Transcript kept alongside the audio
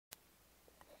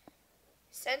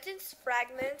Sentence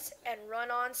Fragments and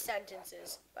Run-On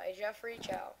Sentences by Jeffrey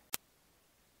Chow.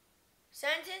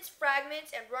 Sentence fragments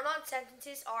and run-on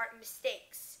sentences are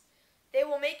mistakes. They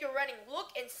will make your running look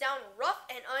and sound rough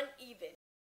and uneven.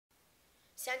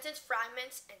 Sentence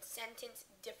fragments and sentence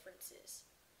differences.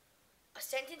 A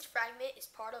sentence fragment is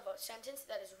part of a sentence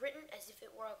that is written as if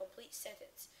it were a complete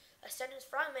sentence. A sentence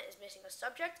fragment is missing a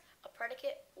subject, a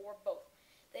predicate, or both.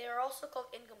 They are also called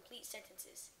incomplete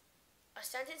sentences. A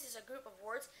sentence is a group of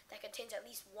words that contains at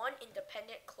least one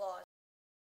independent clause.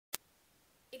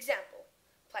 Example: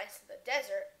 plants in the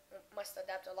desert must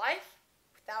adapt to life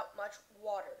without much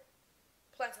water.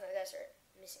 Plants in the desert,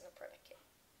 missing a predicate.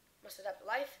 Must adapt to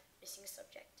life, missing a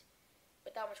subject.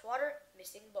 Without much water,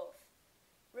 missing both.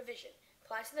 Revision: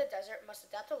 plants in the desert must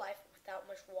adapt to life without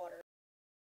much water.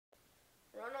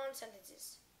 Run-on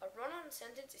sentences. A run-on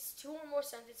sentence is two or more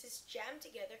sentences jammed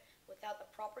together without the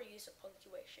proper use of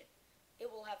punctuation. It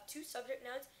will have two subject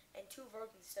nouns and two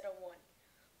verbs instead of one.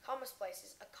 Comma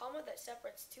splices. A comma that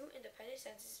separates two independent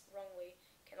sentences wrongly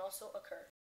can also occur.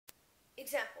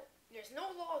 Example: there's no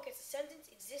law against a sentence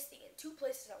existing in two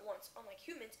places at once, unlike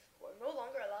humans who are no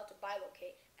longer allowed to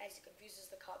bilocate as it confuses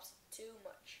the cops too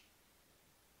much.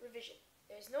 Revision: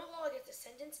 there is no law against a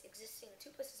sentence existing in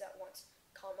two places at once,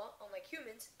 comma, unlike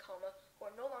humans, comma, who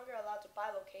are no longer allowed to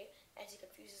bilocate as it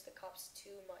confuses the cops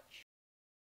too much.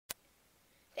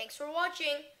 Thanks for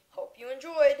watching. Hope you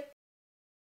enjoyed.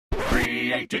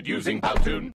 Created using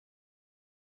Powtoon.